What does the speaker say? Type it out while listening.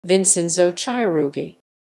Vincenzo Chiarugi.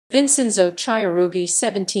 Vincenzo Chiarugi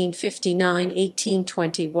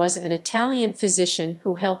 (1759–1820) was an Italian physician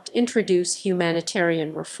who helped introduce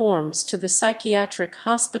humanitarian reforms to the psychiatric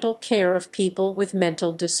hospital care of people with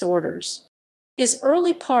mental disorders. His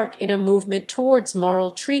early part in a movement towards moral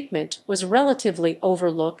treatment was relatively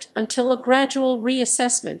overlooked until a gradual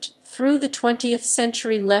reassessment through the 20th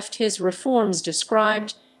century left his reforms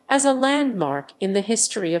described as a landmark in the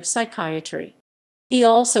history of psychiatry. He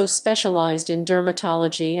also specialized in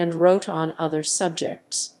dermatology and wrote on other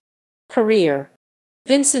subjects. Career.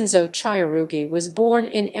 Vincenzo Chiarugi was born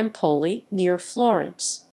in Empoli, near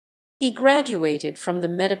Florence. He graduated from the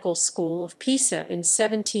medical school of Pisa in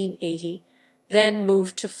 1780, then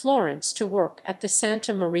moved to Florence to work at the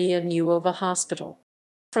Santa Maria Nuova Hospital.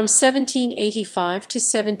 From 1785 to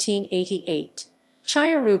 1788,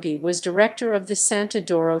 Chiarugi was director of the Santa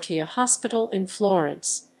Dorotea Hospital in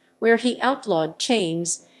Florence, where he outlawed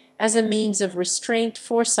chains as a means of restraint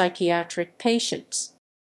for psychiatric patients.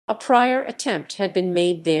 A prior attempt had been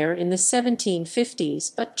made there in the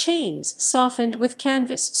 1750s, but chains softened with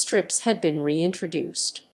canvas strips had been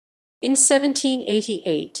reintroduced. In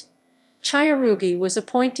 1788, Chiarugi was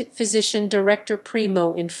appointed physician director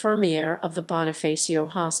primo infermiere of the Bonifacio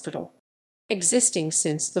Hospital. Existing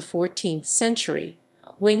since the 14th century,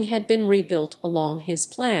 a wing had been rebuilt along his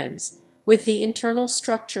plans, with the internal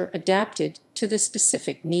structure adapted to the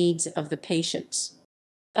specific needs of the patients.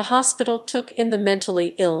 The hospital took in the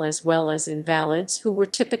mentally ill as well as invalids who were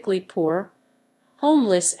typically poor,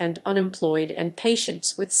 homeless and unemployed, and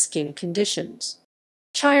patients with skin conditions.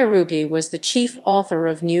 Chiarugi was the chief author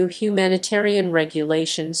of new humanitarian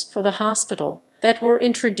regulations for the hospital that were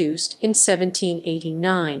introduced in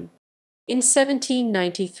 1789. In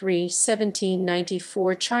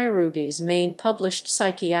 1793–1794, Chiarugi's main published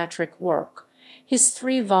psychiatric work, his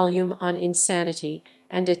 3-volume On Insanity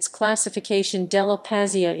and its classification della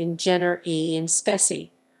pazzia in genere e in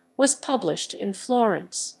specie, was published in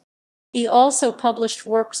Florence. He also published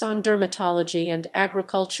works on dermatology and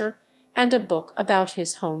agriculture, and a book about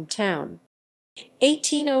his hometown. In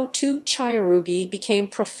 1802, Chiarugi became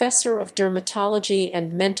professor of dermatology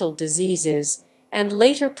and mental diseases, and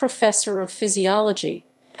later professor of physiology,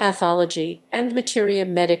 pathology, and materia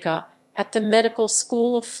medica at the Medical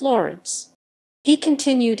School of Florence. He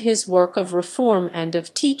continued his work of reform and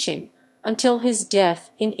of teaching until his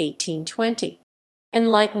death in 1820.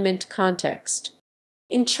 Enlightenment context.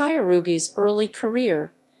 In Chiarugi's early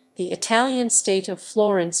career, the Italian state of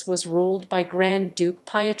Florence was ruled by Grand Duke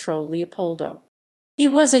Pietro Leopoldo. He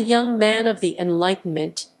was a young man of the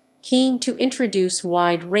Enlightenment, keen to introduce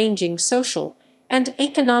wide-ranging social and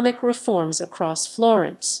economic reforms across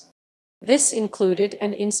Florence. This included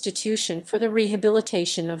an institution for the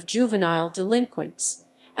rehabilitation of juvenile delinquents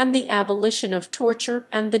and the abolition of torture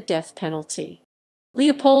and the death penalty.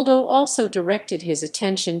 Leopoldo also directed his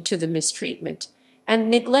attention to the mistreatment and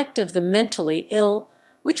neglect of the mentally ill,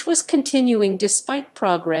 which was continuing despite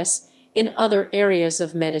progress in other areas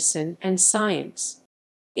of medicine and science.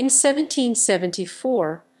 In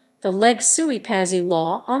 1774, the Leg Sui Pazzi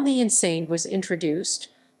law on the insane was introduced,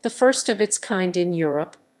 the first of its kind in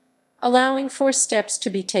Europe, allowing for steps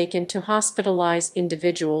to be taken to hospitalize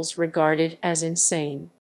individuals regarded as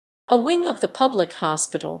insane. A wing of the public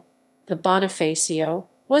hospital, the Bonifacio,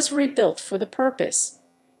 was rebuilt for the purpose,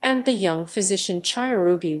 and the young physician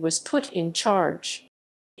Chiarugi was put in charge.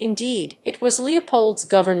 Indeed, it was Leopold's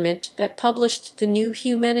government that published the new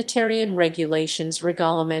humanitarian regulations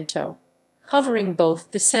Regolamento, covering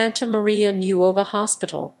both the Santa Maria Nuova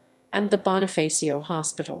Hospital and the Bonifacio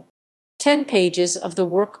Hospital. 10 pages of the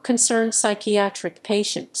work concerned psychiatric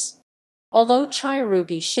patients. Although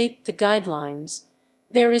Chiarugi shaped the guidelines,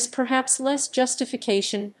 there is perhaps less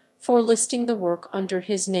justification for listing the work under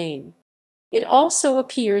his name. It also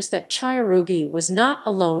appears that Chiarugi was not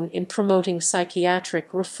alone in promoting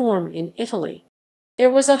psychiatric reform in Italy. There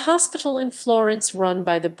was a hospital in Florence run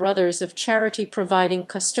by the Brothers of Charity providing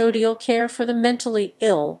custodial care for the mentally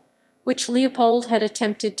ill, which Leopold had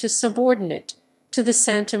attempted to subordinate to the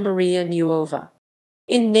Santa Maria Nuova.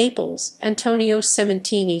 In Naples, Antonio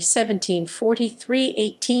Sementini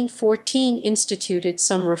 (1743–1814) instituted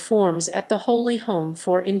some reforms at the Holy Home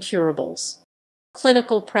for Incurables.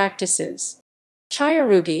 Clinical practices.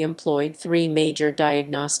 Chiarugi employed 3 major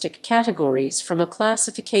diagnostic categories from a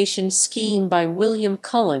classification scheme by William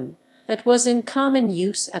Cullen that was in common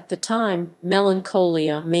use at the time: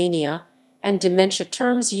 melancholia, mania, and dementia,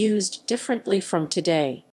 terms used differently from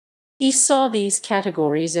today. He saw these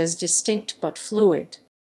categories as distinct but fluid.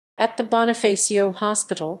 At the Bonifacio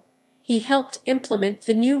Hospital, he helped implement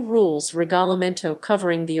the new rules Regolamento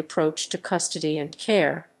covering the approach to custody and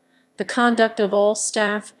care, the conduct of all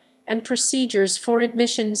staff, and procedures for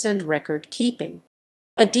admissions and record keeping.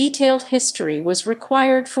 A detailed history was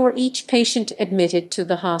required for each patient admitted to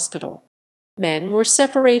the hospital. Men were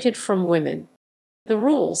separated from women. The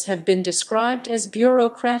rules have been described as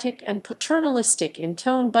bureaucratic and paternalistic in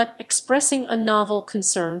tone, but expressing a novel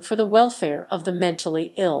concern for the welfare of the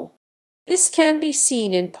mentally ill. This can be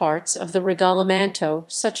seen in parts of the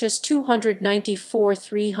Regolamento, such as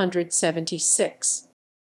 294-376.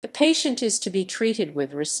 The patient is to be treated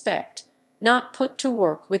with respect, not put to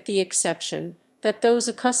work, with the exception that those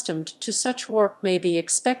accustomed to such work may be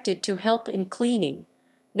expected to help in cleaning,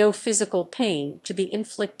 no physical pain to be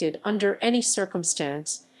inflicted under any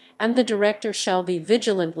circumstance, and the director shall be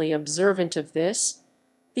vigilantly observant of this.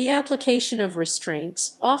 The application of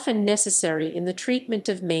restraints, often necessary in the treatment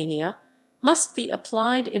of mania, must be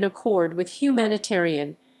applied in accord with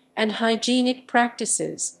humanitarian and hygienic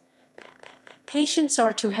practices. Patients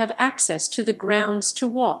are to have access to the grounds to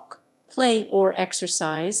walk, play, or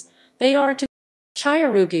exercise. They are to.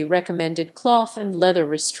 Chiarugi recommended cloth and leather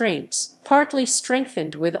restraints, partly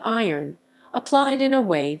strengthened with iron, applied in a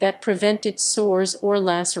way that prevented sores or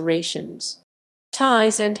lacerations.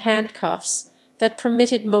 Ties and handcuffs that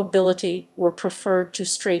permitted mobility were preferred to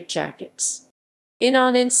straitjackets.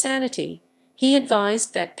 On insanity, he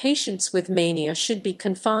advised that patients with mania should be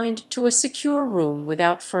confined to a secure room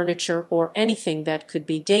without furniture or anything that could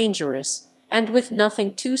be dangerous, and with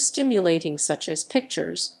nothing too stimulating such as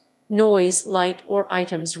pictures, noise, light, or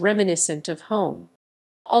items reminiscent of home.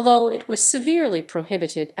 Although it was severely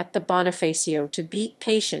prohibited at the Bonifacio to beat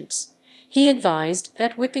patients, he advised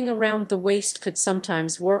that whipping around the waist could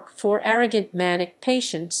sometimes work for arrogant manic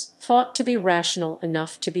patients thought to be rational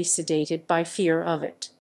enough to be sedated by fear of it.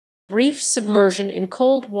 Brief submersion in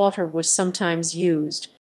cold water was sometimes used.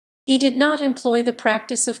 He did not employ the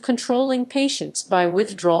practice of controlling patients by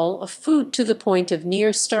withdrawal of food to the point of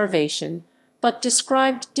near starvation, but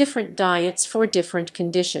described different diets for different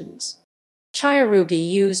conditions. Chiarugi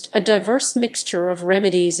used a diverse mixture of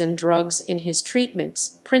remedies and drugs in his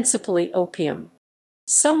treatments, principally opium.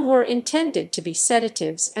 Some were intended to be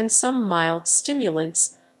sedatives and some mild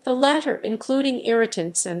stimulants, the latter including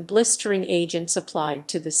irritants and blistering agents applied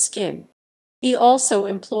to the skin. He also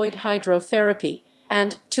employed hydrotherapy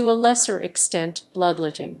and, to a lesser extent,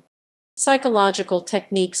 bloodletting. Psychological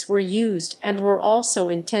techniques were used and were also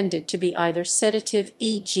intended to be either sedative,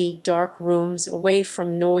 e.g. dark rooms away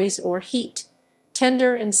from noise or heat,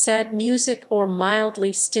 tender and sad music, or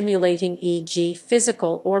mildly stimulating, e.g.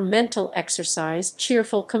 physical or mental exercise,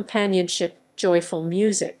 cheerful companionship, joyful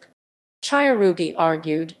music. Chiarugi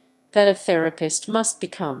argued that a therapist must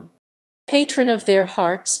become patron of their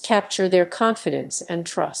hearts, capture their confidence and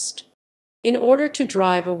trust, in order to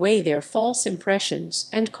drive away their false impressions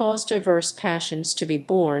and cause diverse passions to be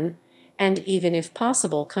born, and even if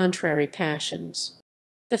possible contrary passions.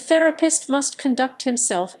 The therapist must conduct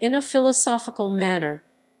himself in a philosophical manner,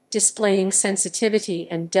 displaying sensitivity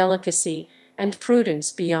and delicacy and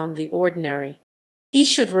prudence beyond the ordinary. He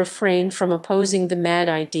should refrain from opposing the mad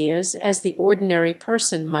ideas as the ordinary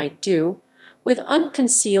person might do, with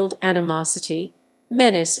unconcealed animosity,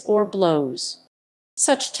 menace, or blows.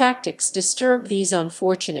 Such tactics disturb these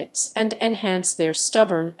unfortunates and enhance their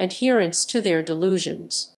stubborn adherence to their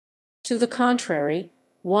delusions. To the contrary,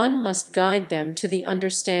 one must guide them to the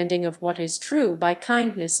understanding of what is true by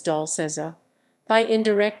kindness dulcezza, by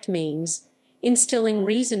indirect means, instilling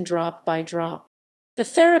reason drop by drop. The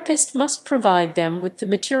therapist must provide them with the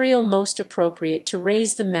material most appropriate to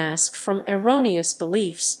raise the mask from erroneous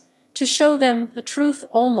beliefs, to show them the truth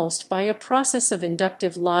almost by a process of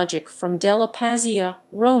inductive logic from Della Pazia,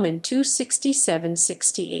 Roman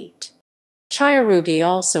 267-68. Chiarugi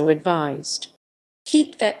also advised,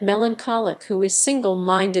 keep that melancholic who is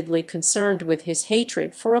single-mindedly concerned with his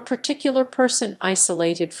hatred for a particular person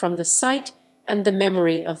isolated from the sight and the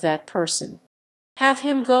memory of that person. Have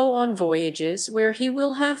him go on voyages where he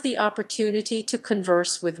will have the opportunity to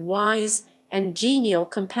converse with wise and genial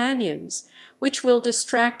companions, which will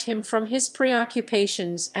distract him from his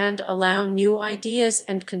preoccupations and allow new ideas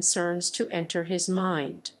and concerns to enter his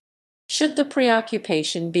mind. Should the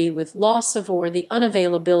preoccupation be with loss of or the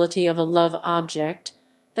unavailability of a love object,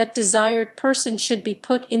 that desired person should be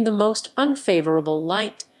put in the most unfavorable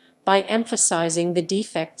light by emphasizing the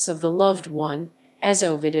defects of the loved one, as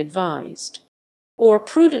Ovid advised. Or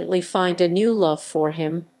prudently find a new love for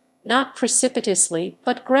him, not precipitously,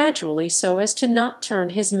 but gradually, so as to not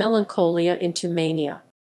turn his melancholia into mania.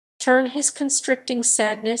 Turn his constricting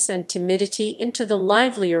sadness and timidity into the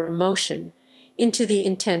livelier emotion, into the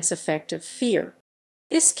intense effect of fear.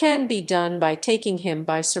 This can be done by taking him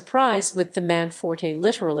by surprise with the manforte,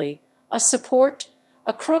 literally, a support,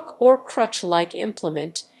 a crook or crutch-like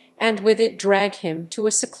implement, and with it drag him to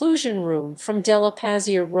a seclusion room from Della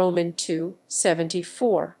Pazia Roman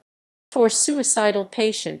 274. For suicidal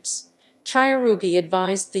patients, Chiarugi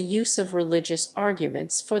advised the use of religious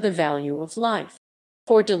arguments for the value of life.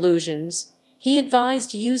 For delusions, he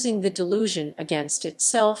advised using the delusion against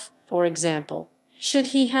itself. For example, should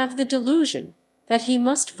he have the delusion that he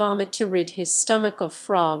must vomit to rid his stomach of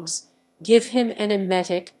frogs, give him an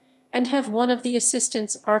emetic, and have one of the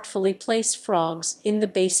assistants artfully place frogs in the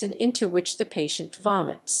basin into which the patient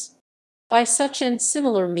vomits. By such and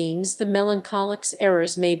similar means the melancholic's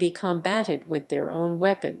errors may be combated with their own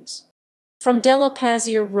weapons. From Della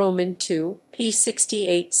Pazia Roman 2, p.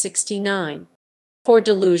 68-69. For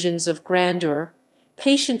delusions of grandeur,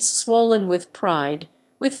 patients swollen with pride,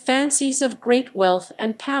 with fancies of great wealth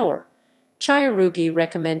and power, Chiarugi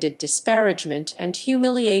recommended disparagement and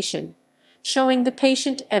humiliation, showing the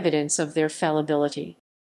patient evidence of their fallibility.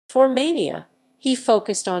 For mania, he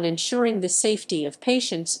focused on ensuring the safety of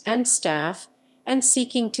patients and staff and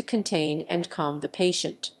seeking to contain and calm the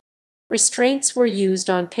patient. Restraints were used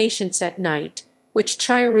on patients at night, which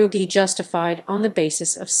Chiarugi justified on the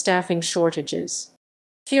basis of staffing shortages.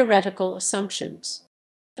 Theoretical assumptions.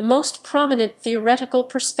 The most prominent theoretical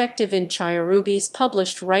perspective in Chiarugi's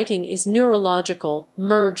published writing is neurological,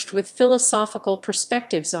 merged with philosophical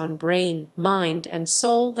perspectives on brain, mind, and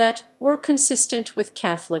soul that were consistent with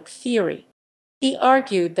Catholic theory. He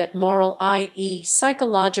argued that moral, i.e.,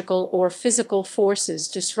 psychological or physical forces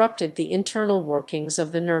disrupted the internal workings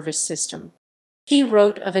of the nervous system. He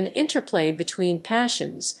wrote of an interplay between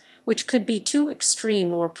passions, which could be too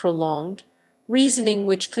extreme or prolonged, reasoning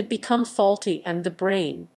which could become faulty, and the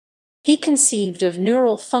brain. He conceived of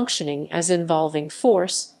neural functioning as involving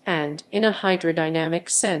force and, in a hydrodynamic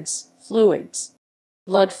sense, fluids.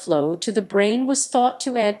 Blood flow to the brain was thought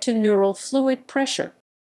to add to neural fluid pressure.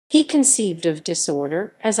 He conceived of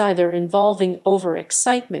disorder as either involving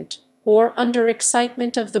overexcitement or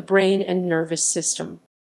underexcitement of the brain and nervous system.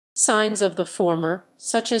 Signs of the former,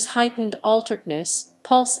 such as heightened alertness,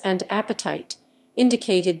 pulse, and appetite,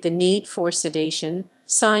 indicated the need for sedation.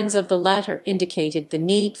 Signs of the latter indicated the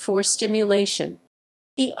need for stimulation.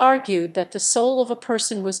 He argued that the soul of a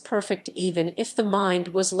person was perfect even if the mind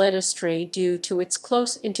was led astray due to its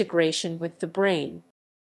close integration with the brain.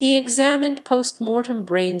 He examined post-mortem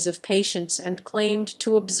brains of patients and claimed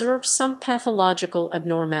to observe some pathological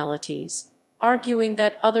abnormalities, arguing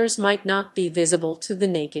that others might not be visible to the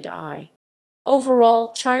naked eye.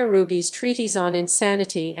 Overall, Chiarugi's treatise on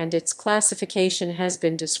insanity and its classification has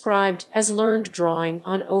been described as learned drawing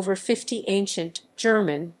on over 50 ancient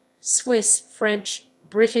German, Swiss, French,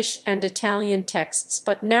 British, and Italian texts,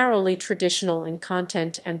 but narrowly traditional in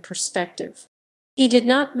content and perspective. He did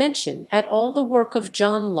not mention at all the work of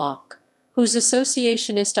John Locke, whose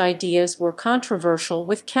associationist ideas were controversial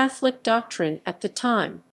with Catholic doctrine at the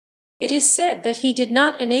time. It is said that he did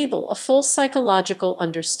not enable a full psychological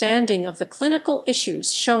understanding of the clinical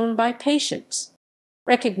issues shown by patients.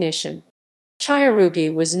 Recognition.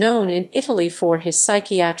 Chiarugi was known in Italy for his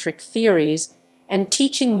psychiatric theories and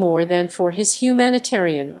teaching more than for his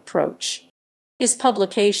humanitarian approach. His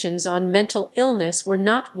publications on mental illness were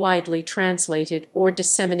not widely translated or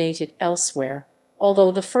disseminated elsewhere,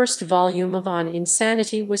 although the first volume of On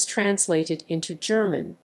Insanity was translated into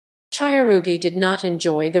German. Chiarugi did not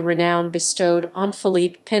enjoy the renown bestowed on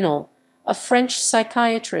Philippe Pinel, a French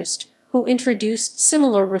psychiatrist who introduced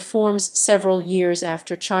similar reforms several years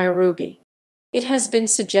after Chiarugi. It has been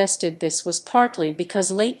suggested this was partly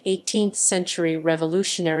because late 18th century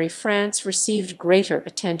revolutionary France received greater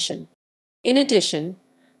attention. In addition,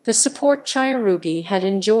 the support Chiarugi had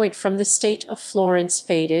enjoyed from the state of Florence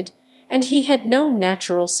faded, and he had no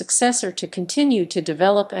natural successor to continue to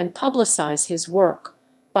develop and publicize his work,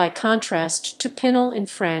 by contrast to Pinel in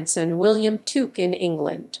France and William Tuke in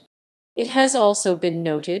England. It has also been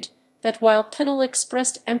noted that while Pinel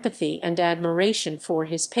expressed empathy and admiration for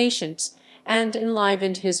his patients and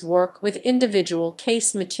enlivened his work with individual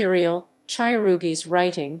case material, Chiarugi's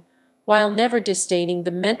writing, while never disdaining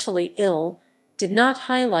the mentally ill, did not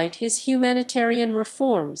highlight his humanitarian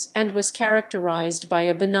reforms and was characterized by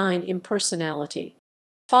a benign impersonality.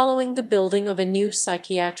 Following the building of a new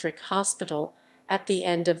psychiatric hospital at the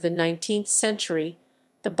end of the 19th century,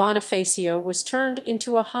 the Bonifacio was turned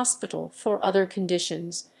into a hospital for other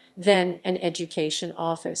conditions, then an education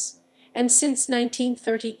office, and since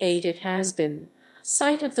 1938 it has been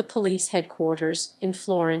site of the police headquarters in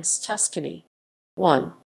Florence, Tuscany.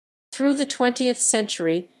 1. Through the 20th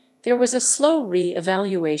century, there was a slow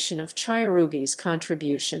re-evaluation of Chiarugi's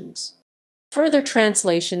contributions. Further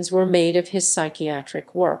translations were made of his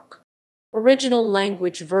psychiatric work. Original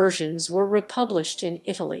language versions were republished in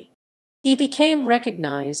Italy. He became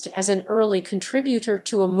recognized as an early contributor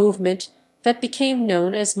to a movement that became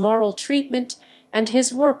known as moral treatment, and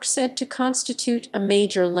his work said to constitute a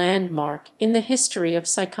major landmark in the history of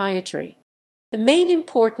psychiatry. The main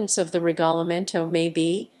importance of the Regolamento may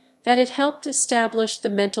be that it helped establish the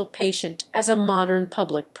mental patient as a modern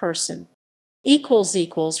public person.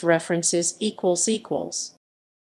 References